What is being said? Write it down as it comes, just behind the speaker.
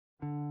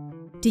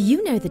Do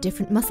you know the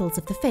different muscles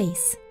of the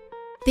face?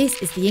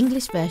 This is the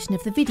English version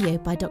of the video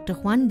by Dr.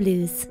 Juan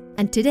Blues,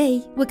 and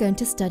today we're going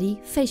to study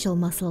facial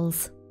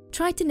muscles.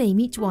 Try to name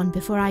each one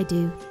before I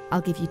do.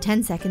 I'll give you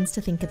 10 seconds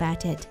to think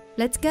about it.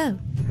 Let's go!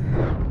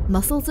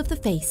 Muscles of the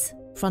face,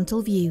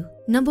 frontal view.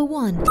 Number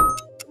 1.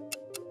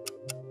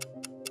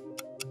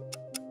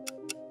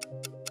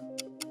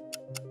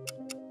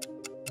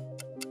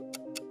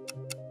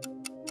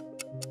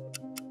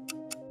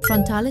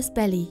 Frontalis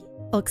belly,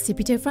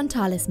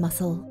 Occipitofrontalis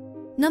muscle.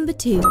 Number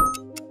 2.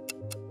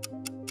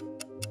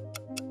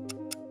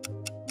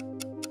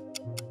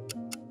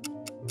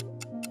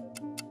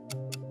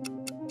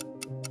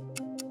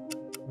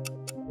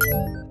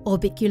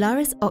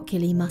 Orbicularis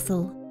oculi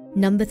muscle.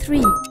 Number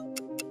 3.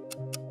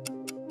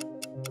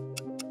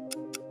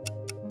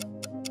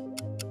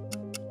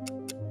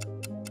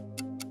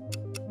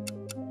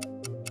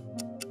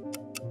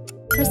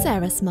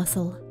 Procerus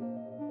muscle.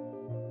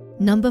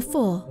 Number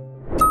 4.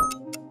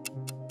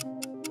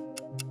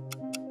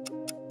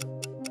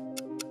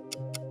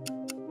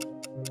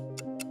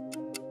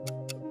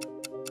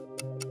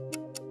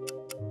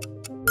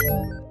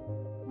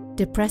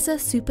 Depressor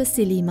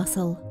supercilii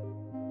muscle.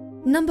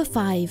 Number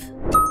 5.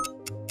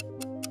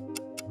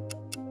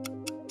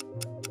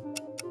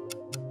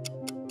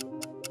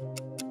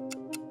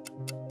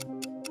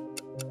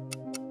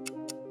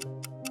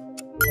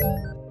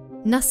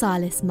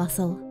 Nasalis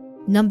muscle.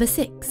 Number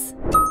 6.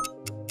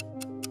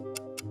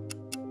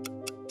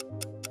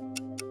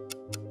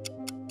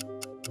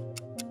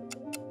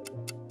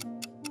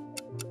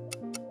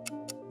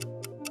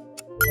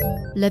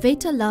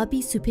 Levator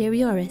labii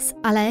superioris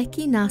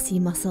alaeque nasi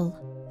muscle.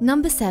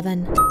 Number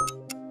 7.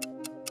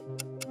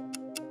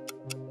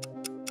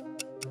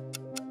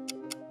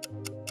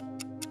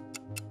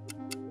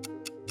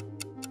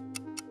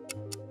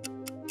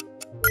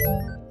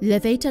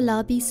 Levator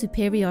labii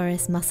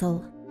superioris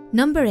muscle.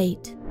 Number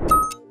 8.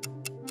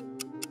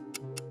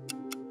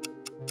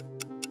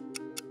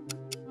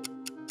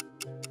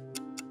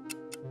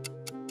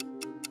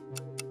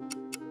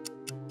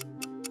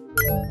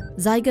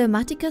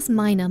 Zygomaticus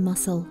minor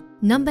muscle.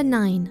 Number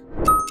 9.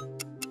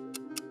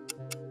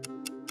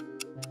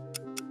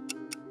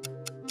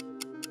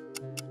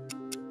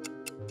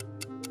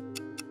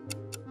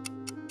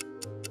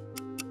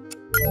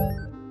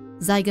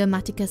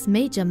 Zygomaticus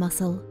major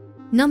muscle.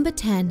 Number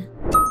 10.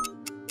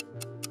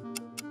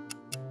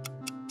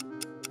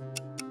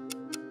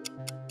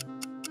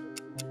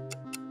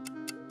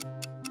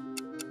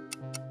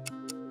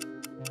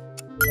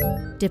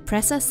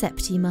 Depressor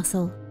septi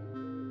muscle.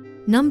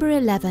 Number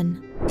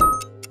 11.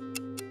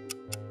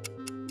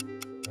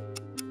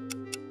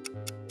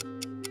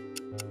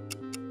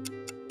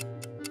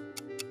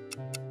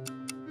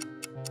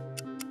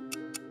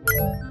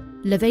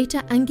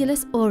 Levator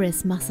angulus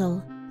oris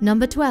muscle.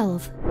 Number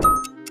 12.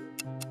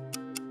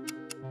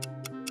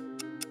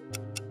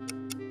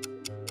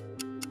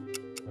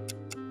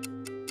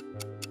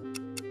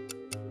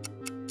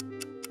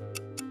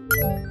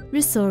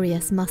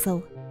 Procerus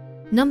muscle.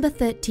 Number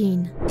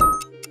 13.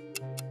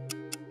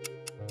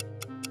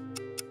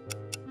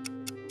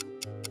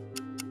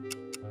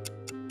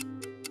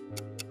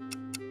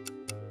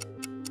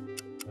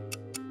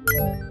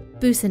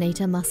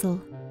 Buccinator muscle.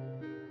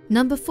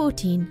 Number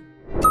 14.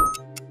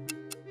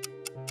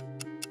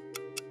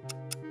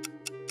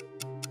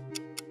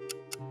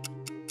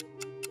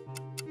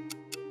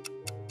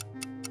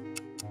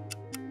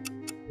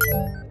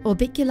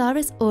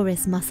 Orbicularis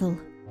oris muscle.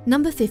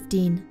 Number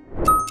 15.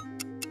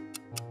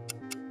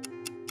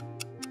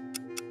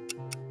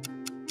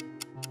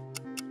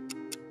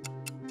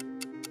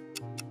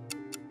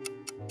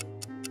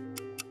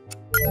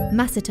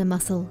 Masseter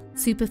muscle,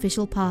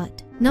 superficial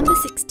part. Number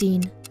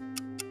 16.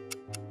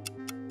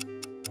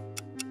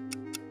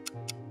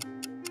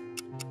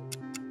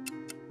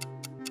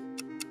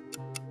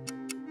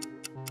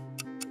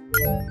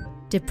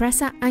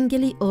 Depressor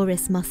anguli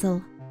oris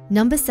muscle.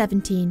 Number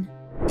 17.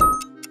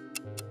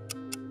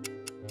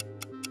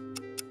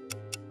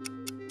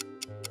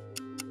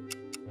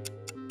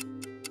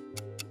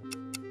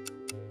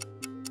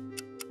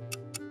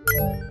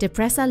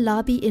 Depressor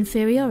labii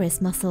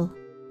inferioris muscle.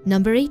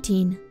 Number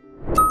 18.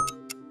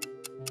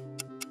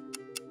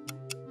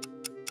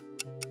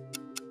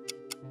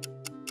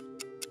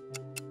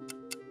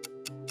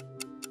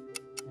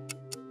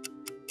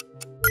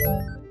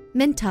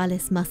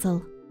 Mentalis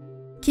muscle.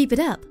 Keep it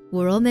up,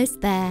 we're almost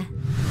there.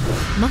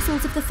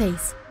 Muscles of the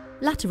face,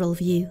 lateral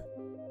view.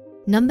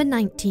 Number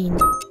 19.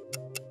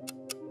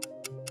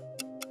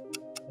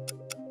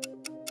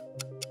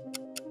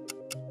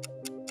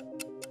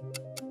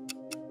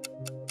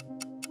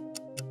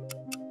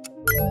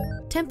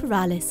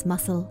 Temporalis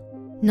muscle.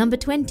 Number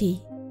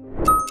 20.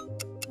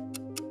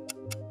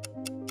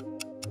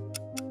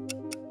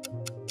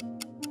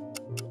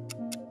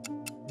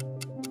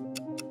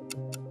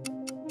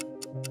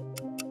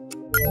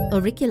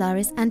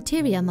 Auricularis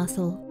anterior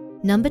muscle.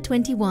 Number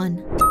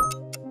 21.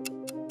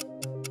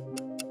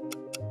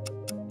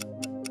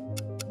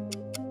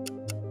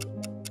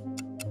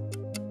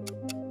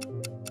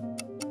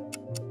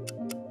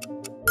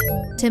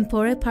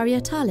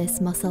 temporoparietalis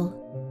muscle.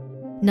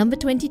 Number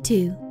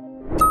 22.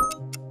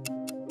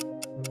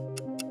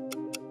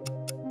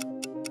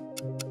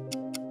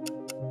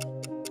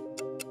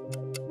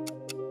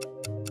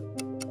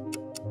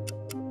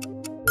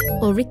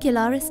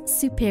 Auricularis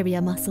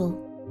superior muscle.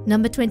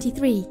 Number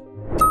 23.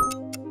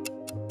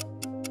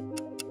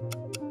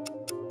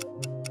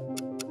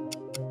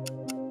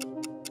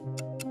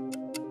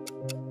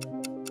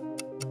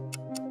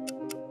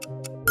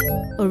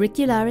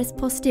 Auricularis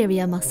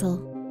posterior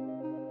muscle.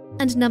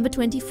 And number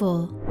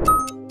 24.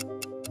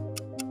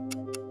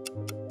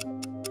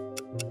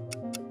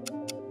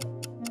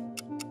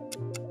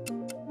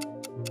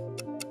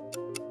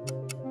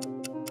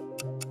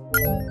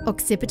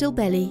 Occipital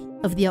belly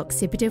of the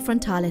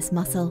Occipitofrontalis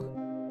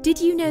muscle. Did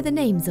you know the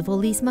names of all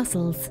these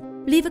muscles?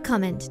 Leave a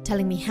comment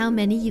telling me how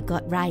many you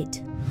got right.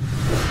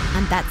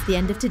 And that's the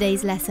end of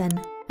today's lesson.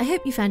 I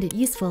hope you found it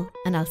useful,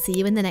 and I'll see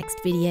you in the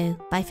next video.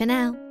 Bye for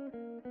now.